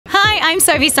I'm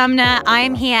Sophie Sumner. I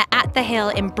am here at the Hill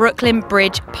in Brooklyn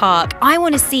Bridge Park. I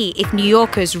want to see if New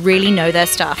Yorkers really know their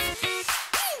stuff.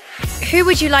 Who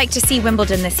would you like to see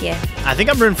Wimbledon this year? I think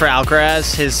I'm rooting for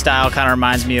Alcaraz. His style kind of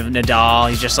reminds me of Nadal.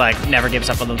 He's just like never gives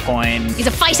up on the point. He's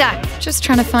a fighter. Just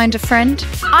trying to find a friend.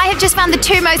 I have just found the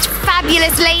two most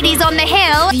fabulous ladies on the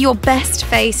hill. Your best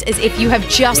face is if you have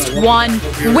just won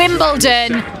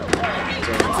Wimbledon.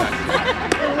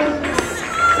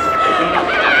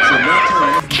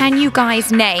 Can you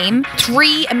guys name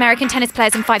 3 American tennis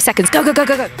players in 5 seconds? Go, go, go,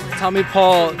 go, go. Tommy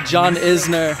Paul, John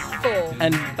Isner, 4.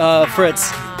 and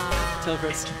Fritz. Taylor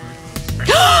Fritz.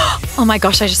 Oh my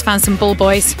gosh, I just found some bull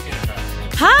boys.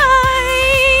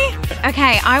 Hi!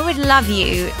 Okay, I would love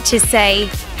you to say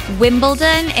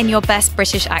Wimbledon in your best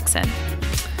British accent.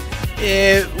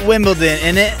 Wimbledon,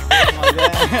 innit?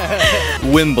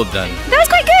 Wimbledon. That was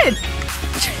quite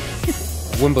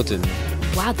good. Wimbledon.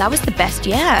 Wow, that was the best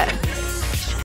yet.